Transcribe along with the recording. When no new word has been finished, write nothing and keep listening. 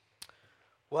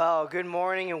Well, good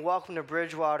morning and welcome to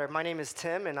Bridgewater. My name is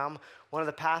Tim and I'm one of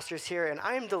the pastors here, and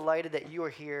I am delighted that you are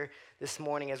here this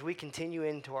morning as we continue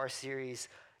into our series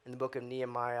in the book of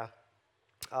Nehemiah.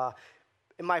 Uh,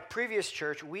 in my previous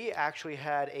church, we actually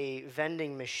had a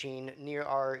vending machine near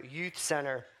our youth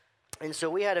center. And so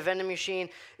we had a vending machine.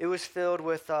 It was filled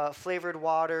with flavored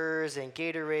waters and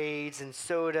Gatorades and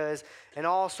sodas and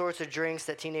all sorts of drinks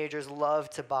that teenagers love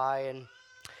to buy. And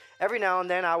every now and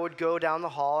then I would go down the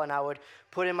hall and I would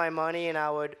put in my money and I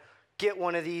would get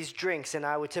one of these drinks, and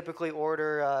I would typically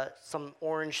order some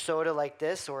orange soda like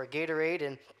this or a Gatorade.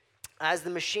 And as the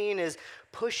machine is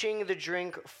pushing the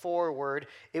drink forward,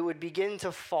 it would begin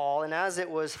to fall, and as it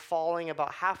was falling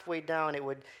about halfway down, it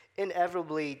would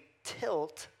inevitably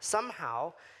tilt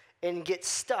somehow and get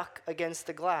stuck against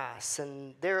the glass,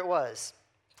 and there it was.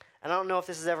 And I don't know if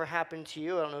this has ever happened to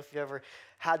you. I don't know if you've ever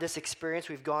had this experience.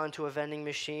 We've gone to a vending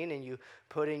machine and you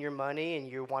put in your money and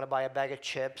you want to buy a bag of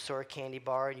chips or a candy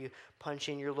bar, and you punch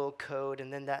in your little code,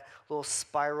 and then that little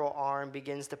spiral arm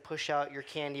begins to push out your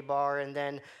candy bar, and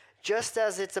then just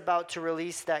as it's about to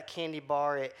release that candy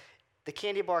bar, the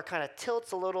candy bar kind of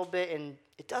tilts a little bit and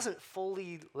it doesn't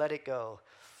fully let it go.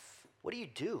 What do you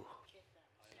do?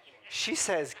 She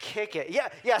says, kick it.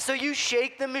 Yeah, so you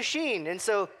shake the machine. And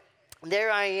so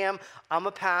there I am. I'm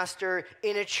a pastor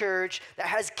in a church that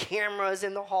has cameras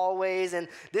in the hallways, and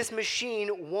this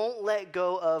machine won't let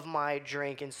go of my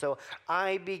drink. And so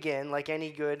I begin, like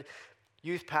any good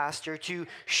youth pastor, to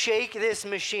shake this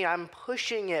machine. I'm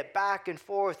pushing it back and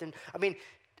forth. And I mean,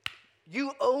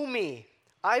 you owe me.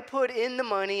 I put in the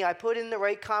money. I put in the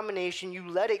right combination. You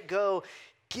let it go.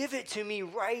 Give it to me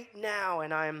right now.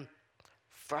 And I'm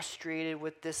frustrated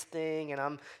with this thing, and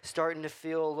I'm starting to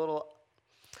feel a little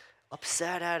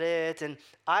upset at it, and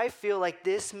I feel like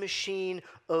this machine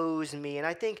owes me. And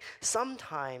I think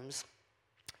sometimes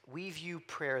we view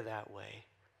prayer that way.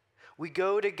 We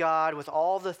go to God with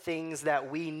all the things that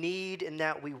we need and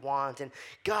that we want. And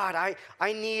God,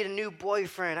 I need a new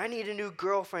boyfriend. I need a new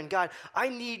girlfriend. God, I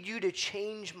need you to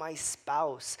change my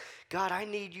spouse. God, I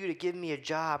need you to give me a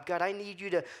job. God, I need you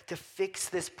to fix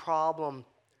this problem.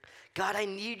 God, I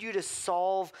need you to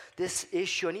solve this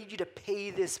issue. I need you to pay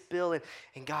this bill.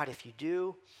 And God, if you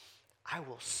do, I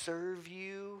will serve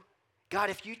you. God,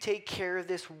 if you take care of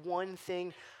this one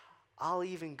thing, I'll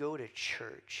even go to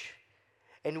church.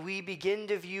 And we begin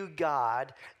to view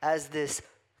God as this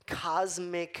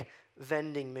cosmic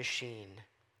vending machine,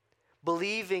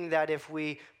 believing that if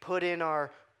we put in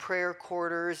our prayer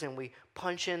quarters and we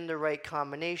punch in the right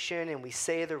combination and we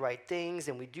say the right things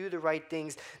and we do the right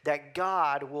things, that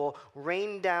God will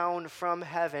rain down from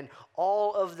heaven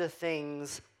all of the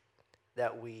things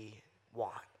that we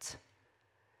want.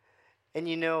 And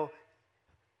you know,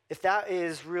 if that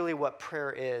is really what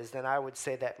prayer is, then I would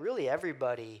say that really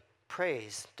everybody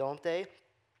prays, don't they?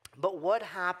 But what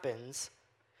happens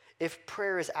if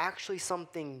prayer is actually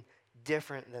something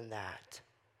different than that?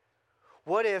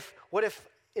 What if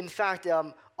in fact,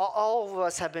 all of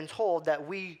us have been told that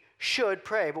we should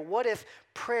pray, but what if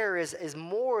prayer is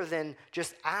more than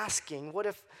just asking? What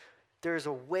if there's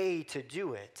a way to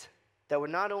do it that would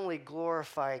not only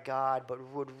glorify God, but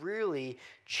would really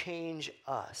change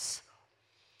us?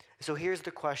 So here's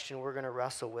the question we're going to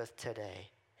wrestle with today.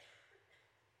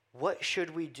 What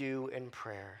should we do in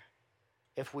prayer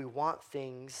if we want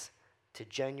things to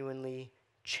genuinely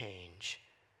change?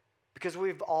 Because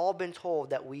we've all been told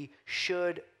that we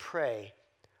should pray,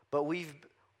 but we've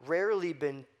rarely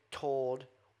been told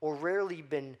or rarely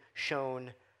been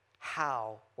shown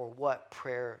how or what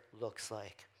prayer looks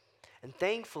like. And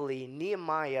thankfully,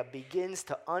 Nehemiah begins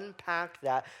to unpack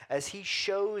that as he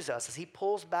shows us, as he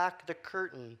pulls back the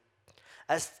curtain,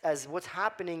 as what's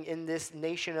happening in this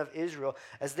nation of Israel,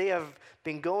 as they have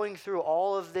been going through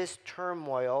all of this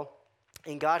turmoil.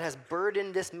 And God has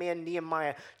burdened this man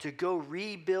Nehemiah to go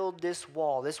rebuild this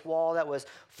wall that was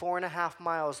 4.5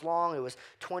 miles long. It was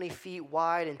 20 feet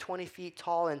wide and 20 feet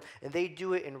tall, and they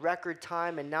do it in record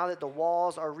time. And now that the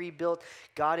walls are rebuilt,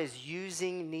 God is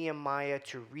using Nehemiah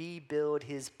to rebuild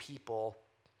his people.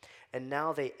 And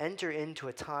now they enter into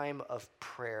a time of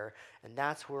prayer, and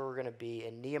that's where we're going to be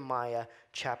in Nehemiah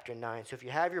chapter 9. So if you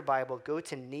have your Bible, go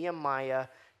to Nehemiah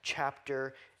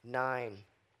chapter 9.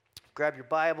 Grab your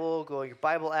Bible, go to your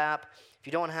Bible app. If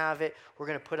you don't have it, we're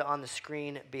going to put it on the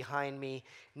screen behind me.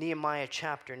 Nehemiah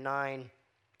chapter 9.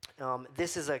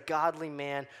 This is a godly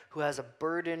man who has a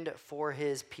burden for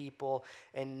his people.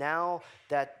 And now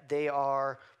that they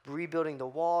are rebuilding the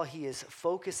wall, he is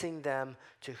focusing them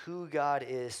to who God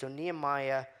is. So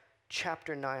Nehemiah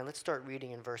chapter 9, let's start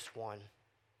reading in verse 1.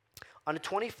 On the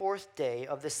 24th day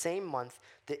of the same month,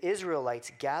 the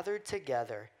Israelites gathered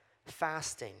together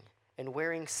fasting and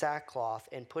wearing sackcloth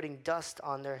and putting dust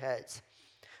on their heads.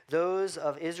 Those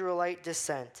of Israelite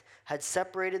descent had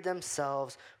separated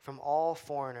themselves from all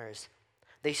foreigners.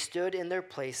 They stood in their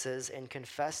places and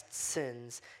confessed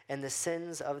sins and the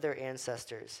sins of their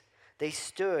ancestors. They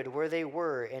stood where they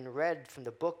were and read from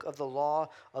the book of the law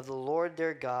of the Lord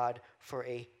their God for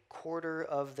a quarter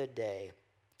of the day,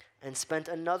 and spent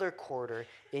another quarter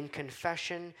in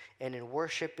confession and in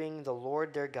worshiping the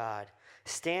Lord their God.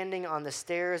 Standing on the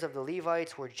stairs of the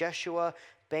Levites were Jeshua,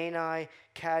 Bani,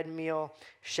 Kadmiel,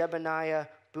 Shebaniah,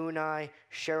 Bunai,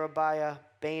 Sherebiah,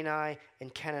 Bani,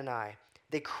 and Kenani.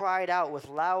 They cried out with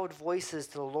loud voices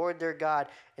to the Lord their God,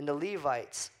 and the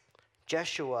Levites,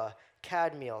 Jeshua,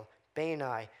 Kadmiel,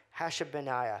 Bani,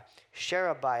 Hashabaniah,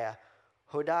 Sherebiah,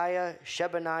 Hodiah,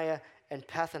 Shebaniah, and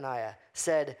Pethaniah,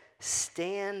 said,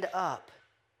 "Stand up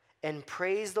and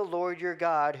praise the Lord your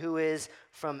God, who is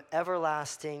from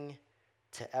everlasting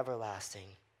to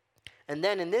everlasting." And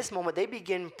then in this moment, they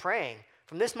begin praying.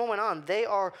 From this moment on, they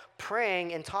are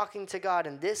praying and talking to God,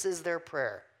 and this is their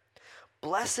prayer.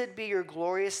 "Blessed be your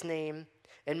glorious name,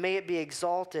 and may it be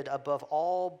exalted above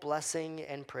all blessing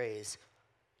and praise.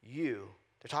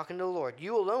 They're talking to the Lord.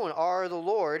 You alone are the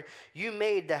Lord. You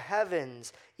made the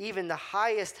heavens, even the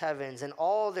highest heavens, and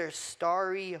all their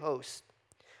starry host,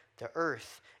 the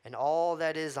earth and all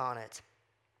that is on it,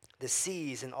 the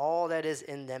seas and all that is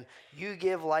in them. You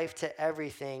give life to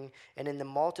everything, and in the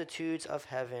multitudes of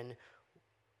heaven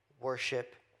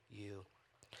worship you."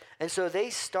 And so they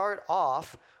start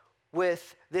off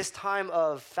with this time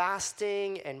of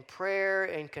fasting and prayer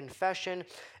and confession.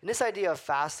 And this idea of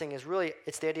fasting is really,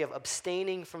 it's the idea of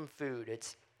abstaining from food.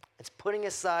 It's putting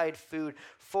aside food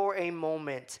for a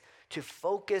moment to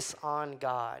focus on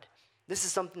God. This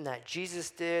is something that Jesus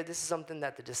did. This is something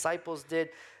that the disciples did.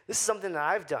 This is something that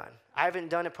I've done. I haven't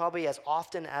done it probably as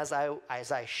often as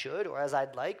I should or as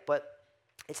I'd like, but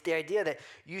it's the idea that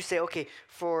you say, okay,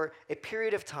 for a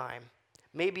period of time,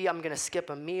 maybe I'm going to skip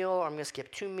a meal, or I'm going to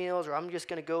skip 2 meals, or I'm just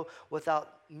going to go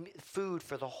without food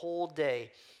for the whole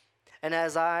day. And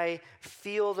as I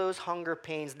feel those hunger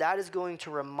pains, that is going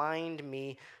to remind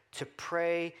me to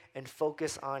pray and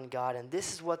focus on God. And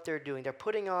this is what they're doing. They're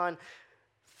putting on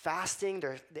fasting,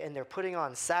 they're putting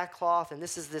on sackcloth, and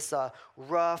this is this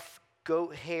rough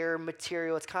goat hair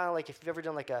material. It's kind of like if you've ever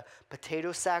done like a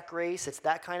potato sack race, it's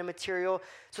that kind of material.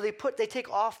 So they take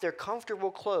off their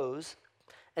comfortable clothes,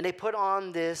 and they put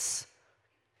on this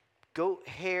goat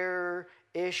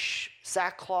hair-ish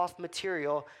sackcloth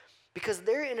material because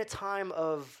they're in a time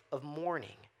of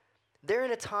mourning. They're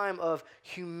in a time of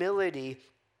humility,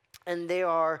 and they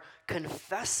are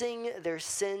confessing their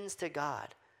sins to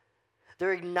God.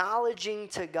 They're acknowledging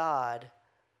to God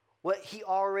what he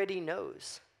already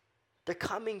knows. They're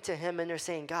coming to him and they're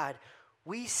saying, "God,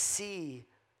 we see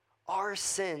our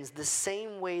sins the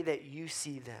same way that you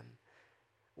see them.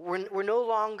 We're no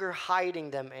longer hiding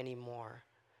them anymore.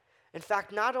 In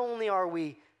fact, not only are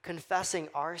we confessing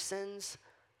our sins,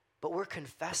 but we're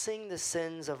confessing the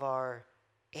sins of our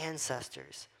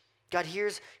ancestors. God,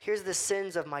 here's the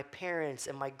sins of my parents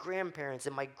and my grandparents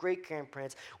and my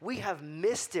great-grandparents. We have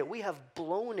missed it. We have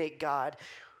blown it, God.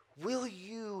 Will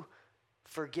you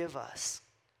forgive us?"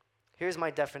 Here's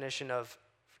my definition of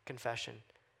confession.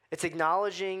 It's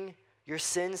acknowledging your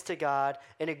sins to God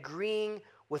and agreeing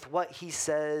with what he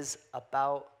says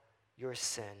about your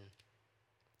sin.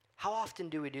 How often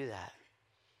do we do that?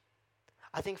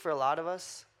 I think for a lot of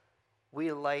us,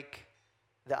 we like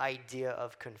the idea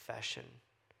of confession.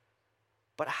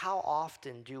 But how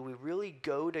often do we really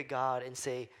go to God and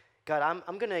say, "God,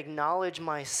 I'm going to acknowledge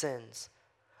my sins.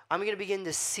 I'm going to begin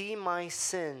to see my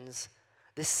sins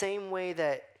the same way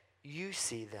that you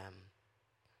see them.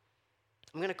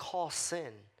 I'm going to call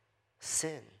sin,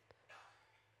 sin."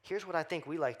 Here's what I think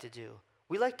we like to do.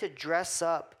 We like to dress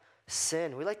up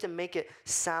sin. We like to make it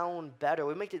sound better.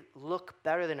 We make it look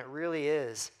better than it really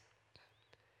is.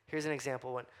 Here's an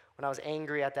example. When I was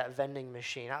angry at that vending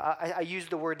machine, I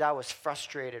used the word that I was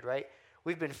frustrated, right?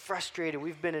 We've been frustrated.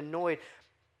 We've been annoyed.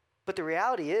 But the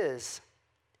reality is,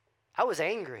 I was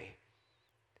angry.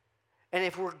 And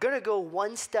if we're going to go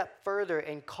one step further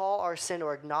and call our sin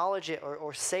or acknowledge it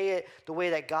or say it the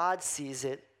way that God sees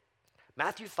it,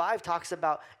 Matthew 5 talks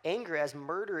about anger as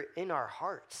murder in our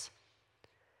hearts.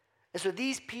 And so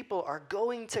these people are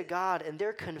going to God and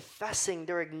they're confessing,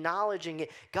 they're acknowledging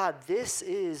it. God, this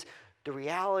is the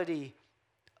reality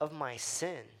of my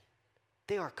sin.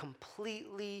 They are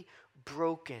completely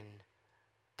broken.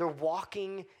 They're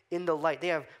walking in the light. They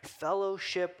have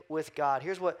fellowship with God.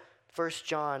 Here's what 1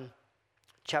 John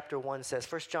chapter 1 says.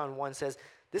 1 John 1 says,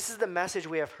 "This is the message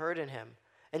we have heard in him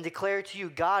and declare to you,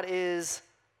 God is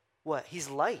what? He's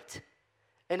light.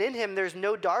 And in him there's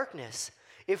no darkness.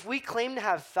 If we claim to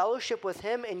have fellowship with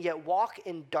him and yet walk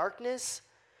in darkness,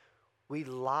 we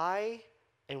lie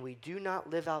and we do not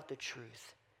live out the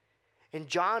truth. And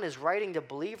John is writing to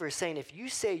believers saying, if you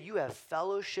say you have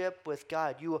fellowship with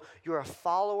God, you're a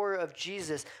follower of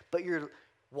Jesus, but you're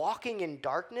walking in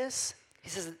darkness, he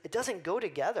says it doesn't go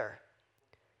together.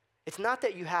 It's not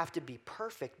that you have to be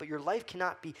perfect, but your life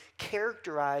cannot be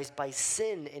characterized by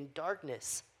sin and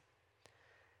darkness.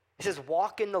 He says,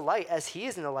 walk in the light as he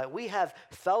is in the light. We have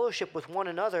fellowship with one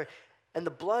another, and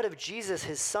the blood of Jesus,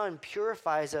 his son,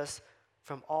 purifies us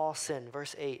from all sin.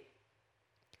 Verse 8.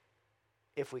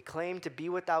 If we claim to be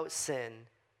without sin,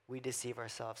 we deceive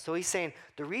ourselves. So he's saying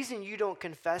the reason you don't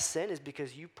confess sin is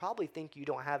because you probably think you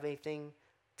don't have anything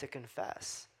to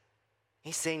confess.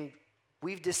 He's saying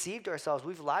we've deceived ourselves.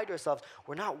 We've lied to ourselves.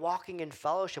 We're not walking in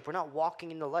fellowship. We're not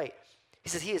walking in the light. He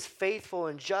says he is faithful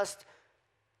and just,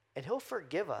 and he'll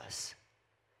forgive us.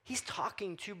 He's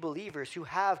talking to believers who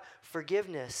have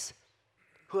forgiveness,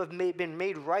 who have been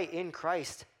made right in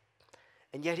Christ.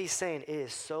 And yet he's saying it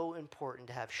is so important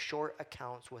to have short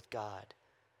accounts with God,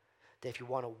 that if you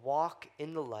want to walk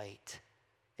in the light,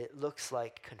 it looks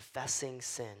like confessing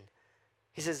sin.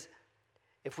 He says,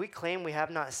 if we claim we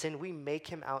have not sinned, we make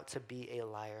him out to be a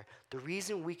liar. The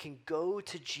reason we can go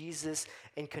to Jesus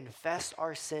and confess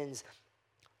our sins,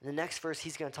 in the next verse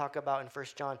he's going to talk about in 1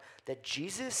 John, that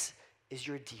Jesus is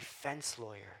your defense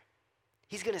lawyer.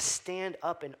 He's going to stand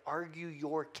up and argue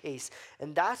your case.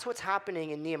 And that's what's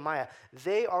happening in Nehemiah.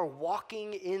 They are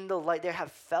walking in the light. They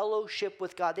have fellowship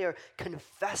with God. They are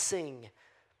confessing.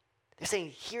 They're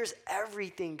saying, here's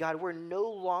everything, God. We're no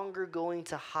longer going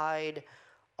to hide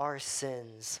our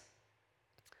sins.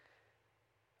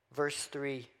 Verse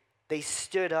 3, they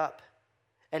stood up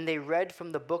and they read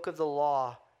from the book of the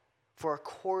law for a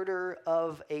quarter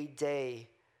of a day.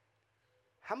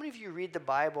 How many of you read the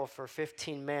Bible for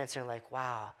 15 minutes and are like,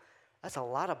 wow, that's a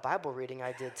lot of Bible reading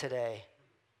I did today?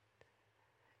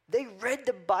 They read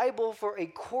the Bible for a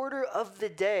quarter of the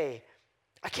day.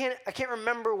 I can't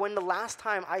remember when the last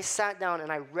time I sat down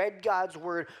and I read God's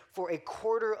word for a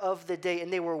quarter of the day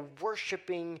and they were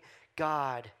worshiping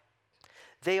God.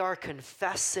 They are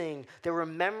confessing, they're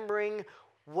remembering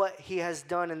what he has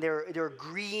done, and they're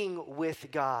agreeing with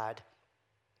God.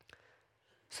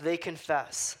 So they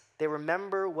confess. They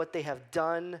remember what they have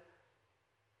done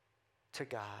to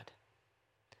God.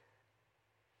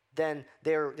 Then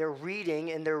they're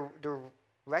reading and they're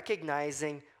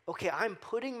recognizing, okay, I'm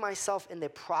putting myself in the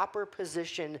proper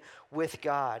position with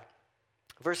God.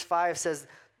 Verse 5 says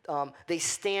they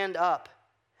stand up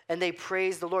and they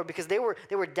praise the Lord because they were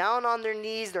down on their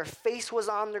knees, their face was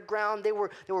on the ground. They were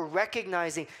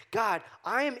recognizing, God,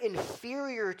 I am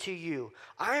inferior to you.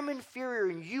 I am inferior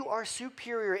and you are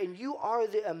superior and you are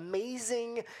the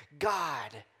amazing God.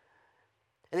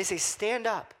 And they say, stand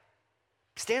up.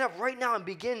 Stand up right now and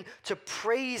begin to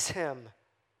praise him.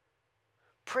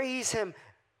 Praise him.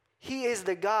 He is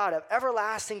the God of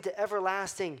everlasting to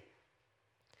everlasting.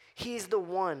 He is the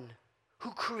one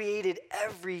who created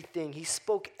everything. He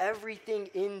spoke everything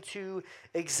into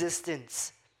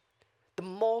existence. The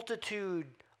multitude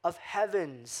of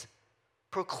heavens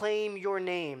proclaim your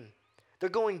name. They're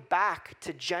going back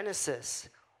to Genesis.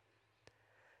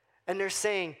 And they're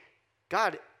saying,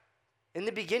 God, in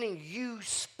the beginning, you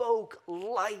spoke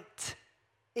light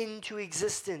into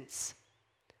existence.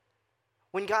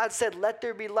 When God said, let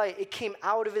there be light, it came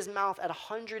out of his mouth at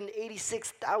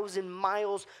 186,000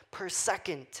 miles per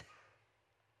second.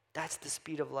 That's the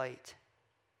speed of light.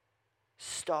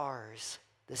 Stars,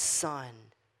 the sun,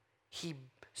 he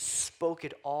spoke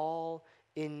it all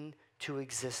into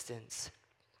existence.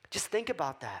 Just think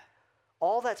about that.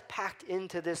 All that's packed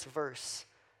into this verse.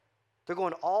 They're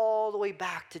going all the way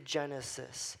back to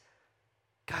Genesis.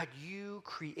 God, you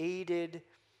created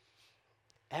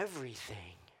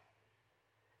everything.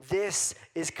 This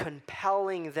is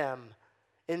compelling them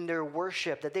in their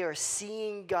worship, that they are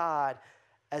seeing God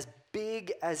as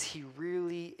big as he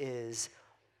really is.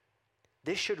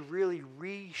 This should really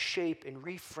reshape and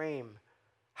reframe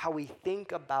how we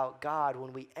think about God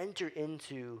when we enter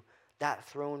into that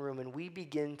throne room and we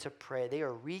begin to pray. They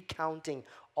are recounting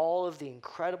all of the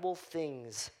incredible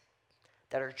things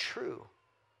that are true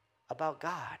about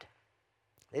God.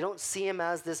 They don't see him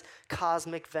as this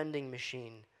cosmic vending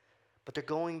machine, but they're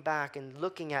going back and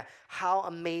looking at how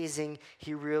amazing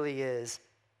he really is.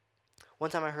 One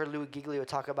time I heard Louis Giglio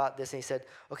talk about this, and he said,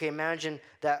 okay, imagine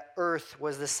that Earth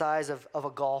was the size of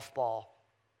a golf ball.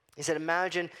 He said,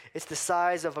 imagine it's the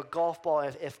size of a golf ball.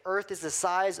 If Earth is the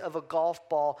size of a golf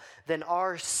ball, then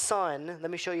our sun, let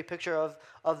me show you a picture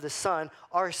of the sun.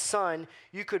 Our sun,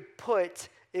 you could put,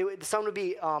 the sun would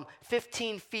be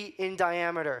 15 feet in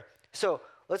diameter. So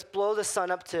let's blow the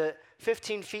sun up to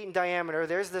 15 feet in diameter.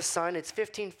 There's the sun. It's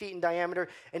 15 feet in diameter.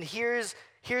 And here's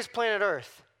planet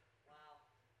Earth. Wow.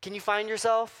 Can you find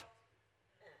yourself?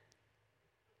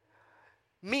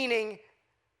 Meaning,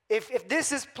 if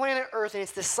this is planet Earth and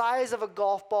it's the size of a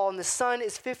golf ball and the sun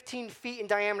is 15 feet in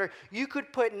diameter, you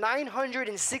could put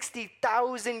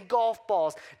 960,000 golf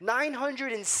balls,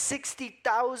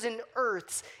 960,000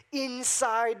 Earths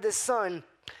inside the sun.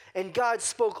 And God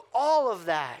spoke all of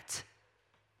that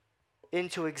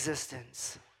into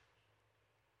existence.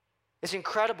 It's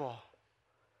incredible.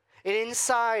 And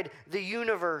inside the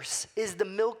universe is the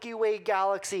Milky Way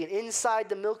galaxy. And inside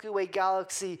the Milky Way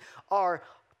galaxy are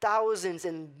thousands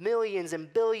and millions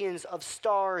and billions of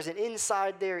stars, and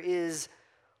inside there is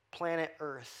planet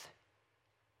Earth.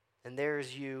 And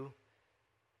there's you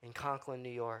in Conklin, New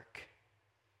York.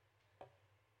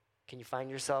 Can you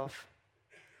find yourself?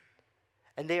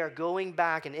 And they are going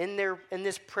back, and in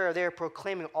this prayer, they are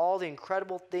proclaiming all the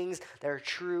incredible things that are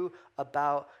true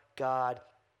about God.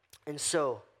 And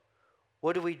so,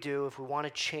 what do we do if we want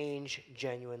to change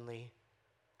genuinely?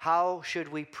 How should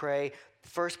we pray? The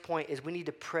first point is we need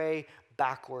to pray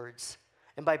backwards.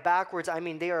 And by backwards, I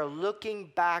mean they are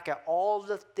looking back at all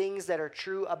the things that are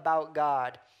true about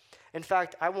God. In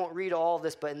fact, I won't read all of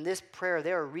this, but in this prayer,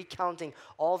 they are recounting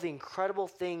all the incredible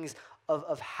things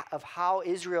of how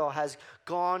Israel has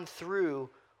gone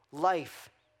through life.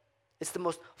 It's the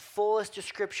most fullest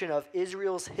description of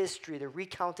Israel's history. They're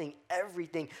recounting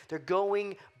everything. They're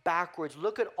going backwards.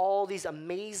 Look at all these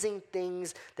amazing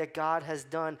things that God has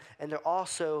done, and they're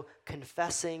also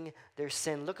confessing their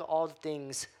sin. Look at all the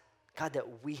things, God,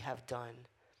 that we have done.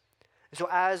 And so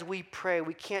as we pray,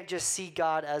 we can't just see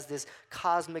God as this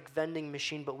cosmic vending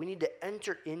machine, but we need to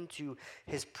enter into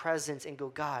his presence and go,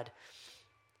 God,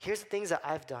 here's the things that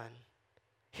I've done.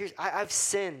 I've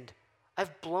sinned.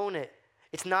 I've blown it.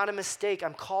 It's not a mistake.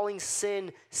 I'm calling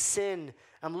sin, sin.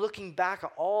 I'm looking back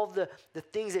at all the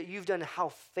things that you've done and how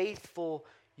faithful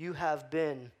you have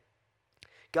been.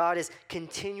 God is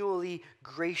continually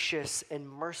gracious and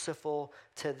merciful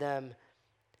to them.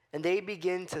 And they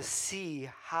begin to see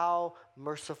how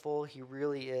merciful he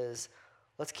really is.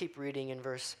 Let's keep reading in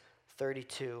verse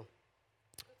 32.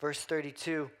 Verse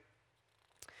 32.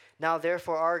 Now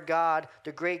therefore our God,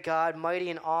 the great God, mighty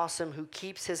and awesome, who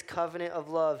keeps his covenant of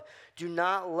love, do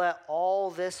not let all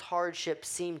this hardship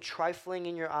seem trifling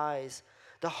in your eyes.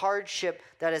 The hardship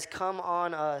that has come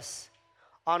on us,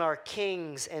 on our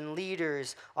kings and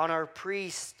leaders, on our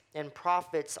priests and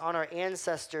prophets, on our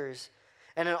ancestors,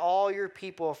 and on all your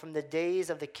people from the days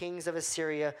of the kings of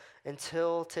Assyria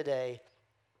until today.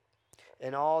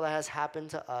 And all that has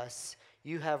happened to us,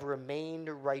 you have remained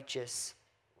righteous.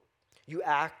 You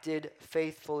acted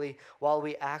faithfully while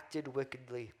we acted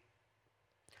wickedly.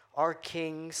 Our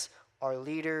kings, our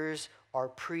leaders, our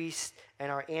priests,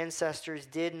 and our ancestors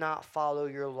did not follow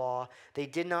your law. They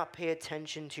did not pay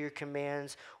attention to your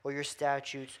commands or your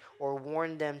statutes or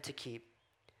warn them to keep.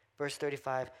 Verse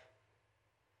 35,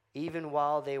 even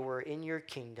while they were in your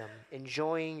kingdom,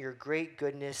 enjoying your great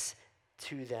goodness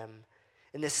to them,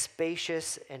 in the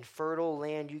spacious and fertile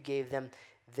land you gave them,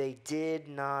 they did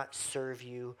not serve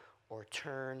you or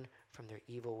turn from their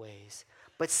evil ways.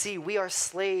 But see, we are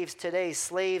slaves today,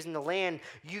 slaves in the land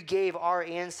you gave our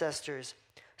ancestors,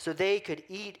 so they could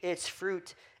eat its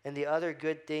fruit and the other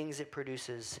good things it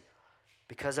produces.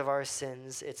 Because of our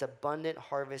sins, its abundant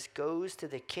harvest goes to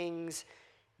the kings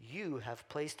you have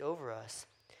placed over us.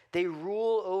 They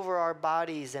rule over our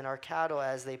bodies and our cattle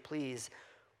as they please.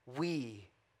 We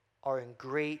are in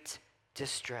great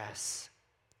distress.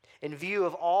 In view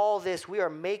of all this, we are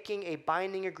making a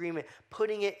binding agreement,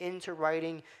 putting it into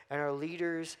writing, and our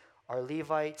leaders, our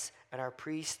Levites, and our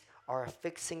priests are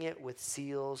affixing it with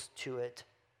seals to it.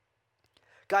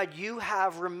 God, you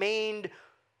have remained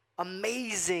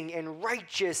amazing and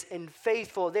righteous and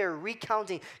faithful. They're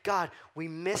recounting, God, we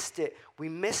missed it, we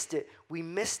missed it, we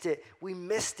missed it, we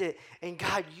missed it. And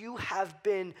God, you have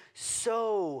been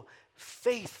so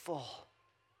faithful.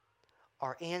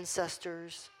 Our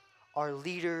ancestors, our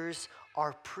leaders,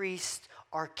 our priests,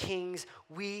 our kings,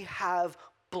 we have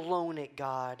blown it,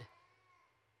 God.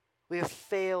 We have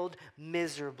failed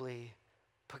miserably.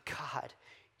 But God,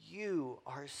 you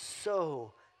are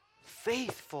so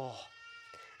faithful.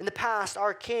 In the past,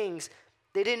 our kings,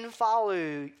 they didn't follow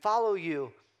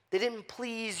you. They didn't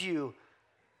please you.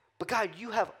 But God,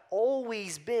 you have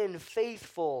always been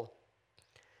faithful.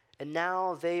 And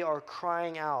now they are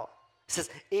crying out. It says,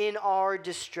 in our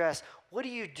distress. What do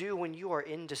you do when you are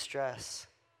in distress?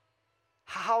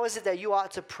 How is it that you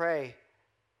ought to pray?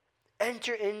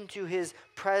 Enter into his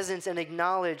presence and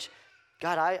acknowledge,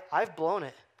 God, I've blown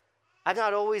it. I've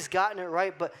not always gotten it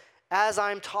right, but as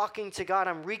I'm talking to God,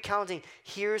 I'm recounting,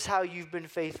 here's how you've been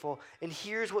faithful, and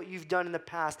here's what you've done in the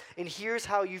past, and here's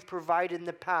how you've provided in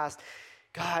the past.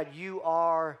 God, you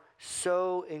are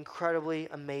so incredibly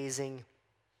amazing.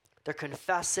 They're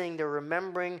confessing, they're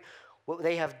remembering what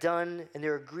they have done, and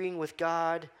they're agreeing with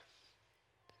God.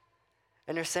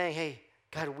 And they're saying, hey,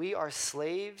 God, we are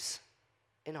slaves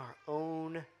in our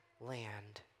own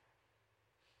land.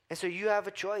 And so you have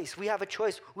a choice. We have a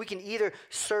choice. We can either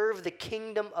serve the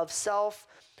kingdom of self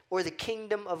or the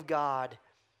kingdom of God.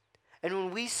 And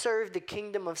when we serve the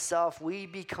kingdom of self, we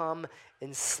become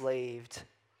enslaved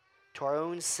to our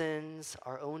own sins,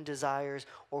 our own desires,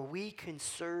 or we can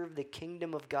serve the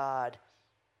kingdom of God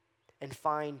and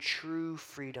find true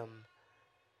freedom.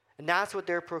 And that's what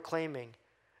they're proclaiming.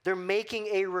 They're making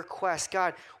a request.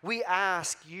 God, we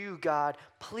ask you, God,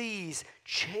 please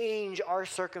change our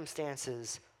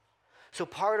circumstances. So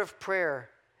part of prayer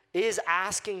is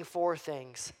asking for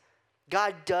things.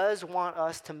 God does want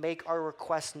us to make our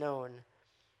requests known,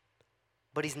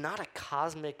 but he's not a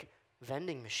cosmic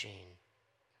vending machine.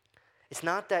 It's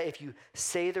not that if you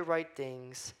say the right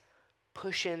things,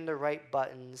 push in the right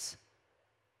buttons,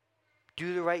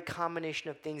 do the right combination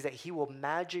of things, that he will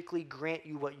magically grant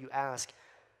you what you ask.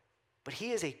 But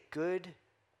he is a good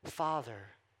father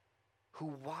who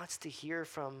wants to hear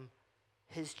from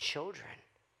his children.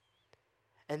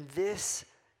 And this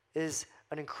is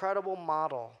an incredible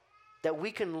model that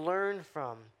we can learn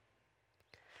from.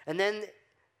 And then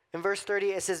in verse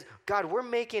 30, it says, God, we're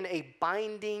making a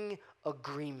binding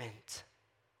agreement.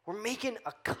 We're making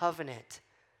a covenant.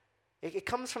 It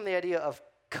comes from the idea of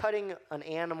cutting an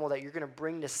animal that you're going to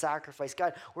bring to sacrifice.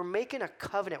 God, we're making a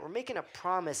covenant. We're making a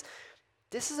promise.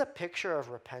 This is a picture of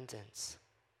repentance.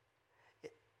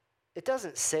 It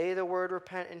doesn't say the word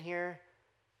repent in here,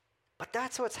 but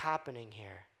that's what's happening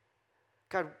here.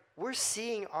 God, we're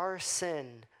seeing our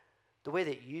sin the way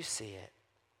that you see it.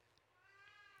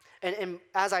 And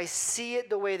as I see it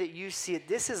the way that you see it,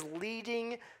 this is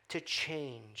leading to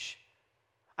change.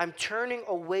 I'm turning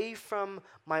away from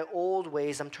my old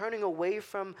ways. I'm turning away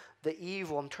from the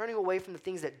evil. I'm turning away from the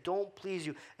things that don't please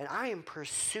you. And I am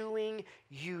pursuing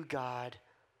you, God.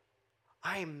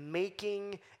 I am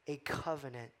making a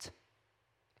covenant.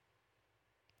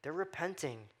 They're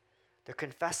repenting. They're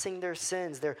confessing their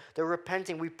sins. They're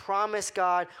repenting. We promise,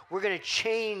 God, we're going to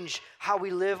change how we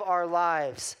live our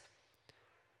lives.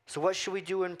 So what should we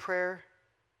do in prayer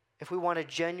if we want to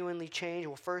genuinely change?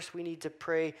 Well, first we need to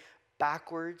pray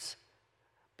backwards,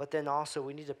 but then also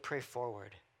we need to pray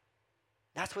forward.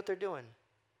 That's what they're doing.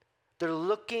 They're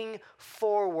looking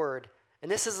forward.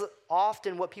 And this is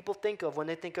often what people think of when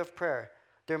they think of prayer.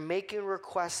 They're making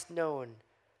requests known.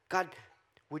 God,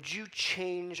 would you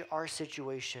change our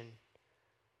situation?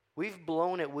 We've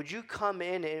blown it. Would you come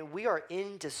in? And we are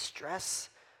in distress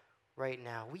right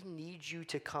now. We need you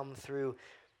to come through.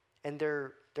 And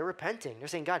they're repenting. They're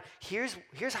saying, God, here's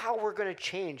how we're going to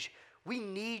change. We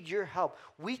need your help.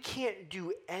 We can't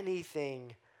do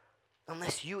anything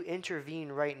unless you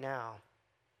intervene right now.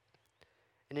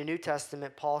 In the New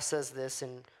Testament, Paul says this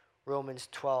in Romans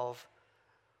 12.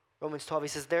 Romans 12, he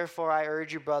says, therefore I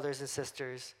urge you, brothers and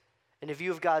sisters, in the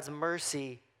view of God's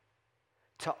mercy,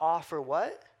 to offer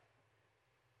what?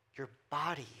 Your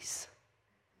bodies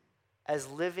as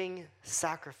living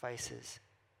sacrifices.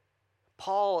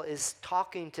 Paul is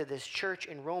talking to this church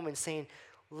in Romans saying,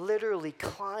 literally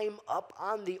climb up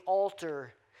on the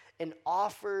altar and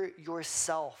offer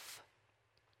yourself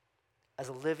as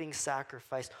a living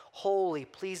sacrifice, holy,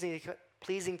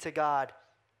 pleasing to God.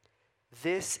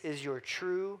 This is your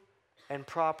true and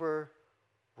proper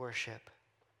worship.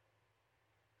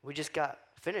 We just got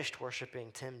finished worshiping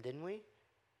Tim, didn't we?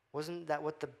 Wasn't that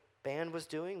what the band was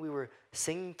doing? We were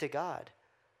singing to God.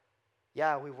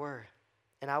 Yeah, we were.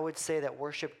 And I would say that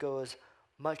worship goes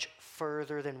much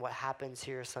further than what happens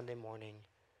here Sunday morning.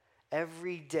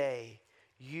 Every day,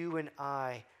 you and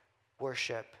I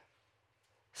worship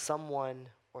someone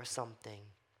or something.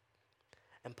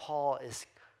 And Paul is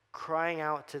crying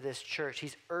out to this church.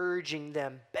 He's urging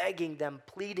them, begging them,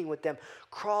 pleading with them.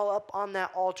 Crawl up on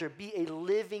that altar. Be a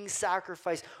living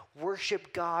sacrifice.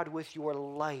 Worship God with your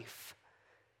life.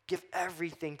 Give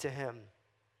everything to him.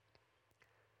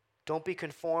 Don't be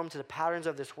conformed to the patterns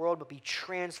of this world, but be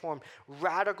transformed.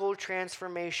 Radical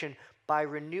transformation by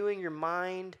renewing your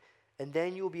mind, and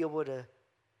then you'll be able to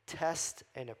test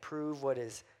and approve what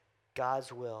is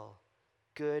God's will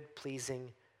good,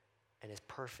 pleasing, and his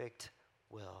perfect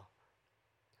will.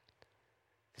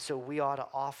 So we ought to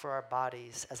offer our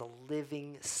bodies as a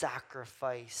living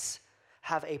sacrifice,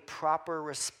 have a proper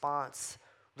response,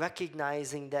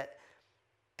 recognizing that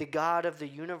the God of the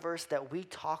universe that we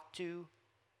talk to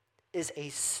is a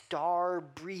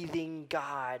star-breathing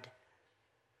God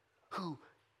who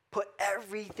put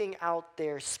everything out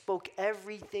there, spoke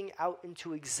everything out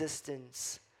into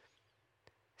existence.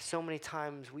 So many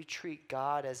times we treat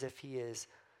God as if he is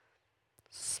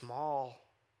small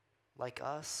like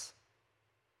us.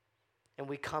 And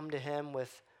we come to him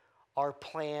with our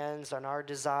plans and our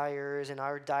desires and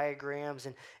our diagrams.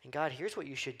 And God, here's what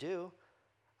you should do.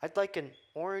 I'd like an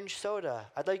orange soda.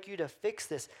 I'd like you to fix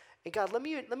this. And God, let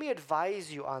me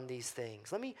advise you on these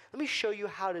things. Let me show you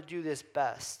how to do this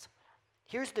best.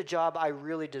 Here's the job I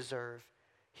really deserve.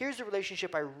 Here's the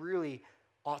relationship I really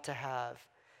ought to have.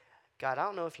 God, I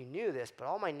don't know if you knew this, but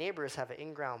all my neighbors have an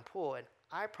in-ground pool, and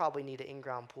I probably need an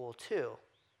in-ground pool too.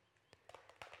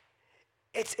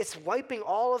 It's wiping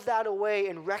all of that away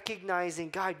and recognizing,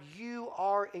 God, you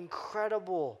are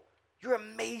incredible. You're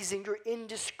amazing. You're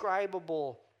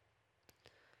indescribable.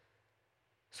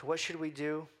 So what should we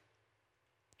do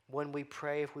when we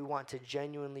pray if we want to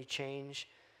genuinely change?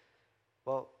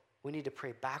 Well, we need to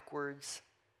pray backwards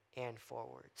and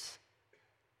forwards.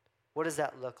 What does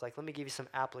that look like? Let me give you some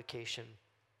application.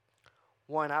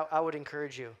 One, I would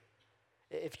encourage you.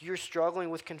 If you're struggling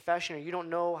with confession or you don't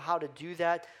know how to do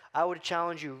that, I would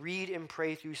challenge you, read and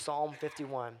pray through Psalm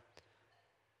 51.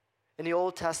 In the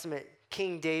Old Testament,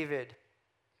 King David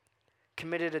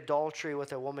committed adultery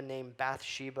with a woman named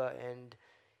Bathsheba, and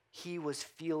he was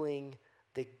feeling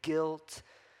the guilt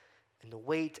and the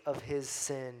weight of his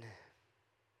sin.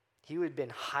 He had been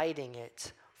hiding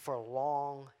it for a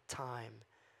long time.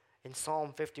 And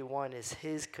Psalm 51 is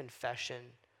his confession.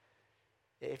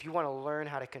 If you want to learn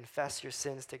how to confess your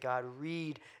sins to God,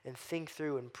 read and think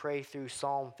through and pray through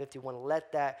Psalm 51.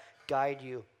 Let that guide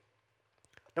you.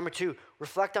 Number 2,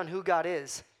 reflect on who God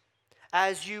is.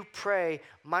 As you pray,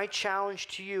 my challenge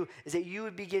to you is that you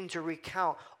would begin to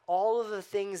recount all of the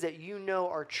things that you know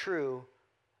are true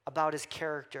about his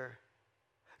character.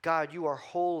 God, you are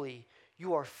holy.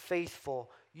 You are faithful.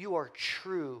 You are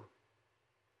true.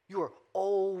 You are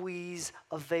always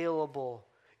available.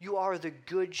 You are the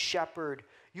good shepherd.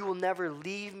 You will never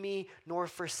leave me nor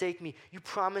forsake me. You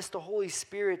promised the Holy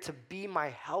Spirit to be my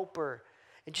helper.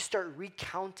 And just start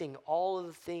recounting all of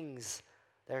the things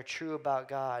that are true about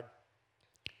God.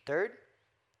 Third,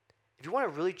 if you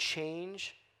want to really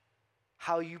change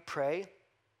how you pray,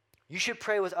 you should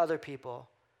pray with other people.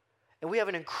 And we have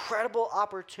an incredible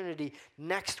opportunity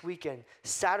next weekend,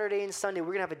 Saturday and Sunday.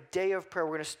 We're going to have a day of prayer.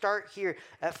 We're going to start here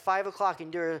at 5 o'clock,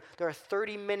 and there are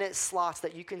 30-minute slots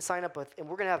that you can sign up with. And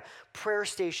we're going to have prayer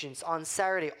stations on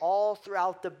Saturday all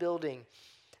throughout the building.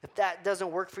 If that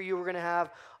doesn't work for you, we're going to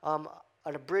have an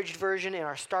abridged version in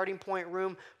our starting point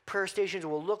room. Prayer stations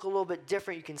will look a little bit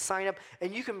different. You can sign up,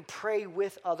 and you can pray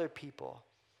with other people.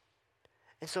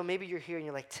 And so maybe you're here, and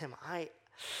you're like, Tim, I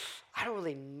don't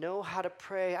really know how to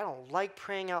pray. I don't like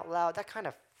praying out loud. That kind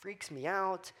of freaks me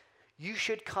out. You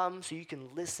should come so you can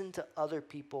listen to other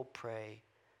people pray.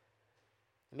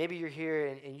 Maybe you're here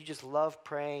and you just love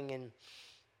praying and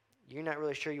you're not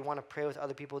really sure you want to pray with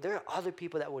other people. There are other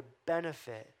people that would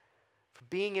benefit from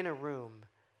being in a room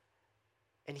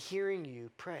and hearing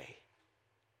you pray.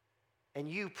 And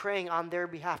you praying on their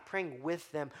behalf, praying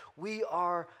with them. We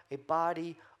are a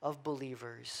body of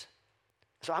believers.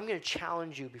 So I'm going to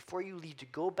challenge you before you leave to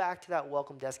go back to that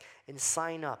welcome desk and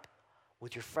sign up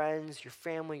with your friends, your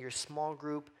family, your small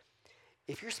group.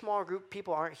 If your small group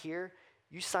people aren't here,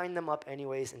 you sign them up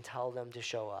anyways and tell them to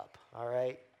show up, all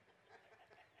right?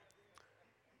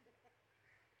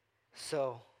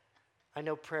 So I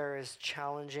know prayer is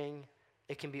challenging.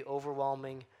 It can be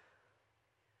overwhelming.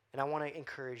 And I want to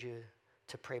encourage you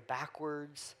to pray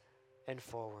backwards and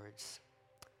forwards.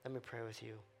 Let me pray with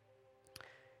you.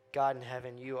 God in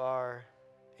heaven, you are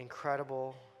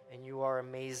incredible and you are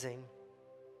amazing.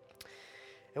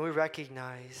 And we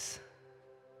recognize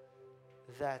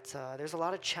that there's a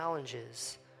lot of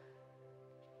challenges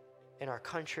in our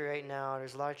country right now.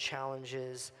 There's a lot of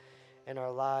challenges in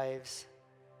our lives.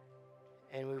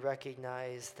 And we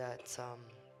recognize that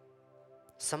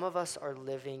some of us are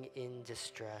living in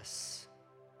distress.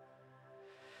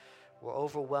 We're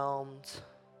overwhelmed.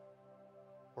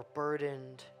 We're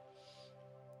burdened.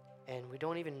 And we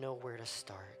don't even know where to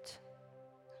start.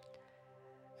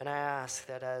 And I ask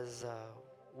that as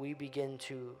we begin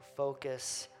to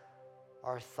focus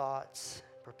our thoughts,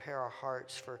 prepare our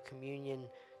hearts for communion,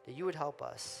 that you would help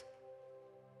us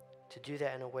to do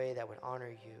that in a way that would honor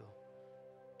you.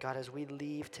 God, as we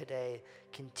leave today,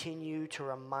 continue to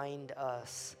remind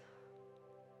us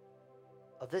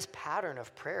of this pattern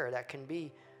of prayer that can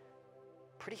be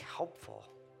pretty helpful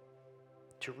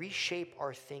to reshape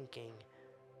our thinking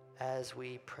as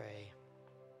we pray.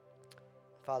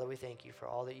 Father, we thank you for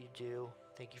all that you do.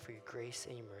 Thank you for your grace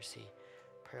and your mercy.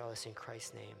 Pray all this in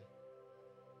Christ's name.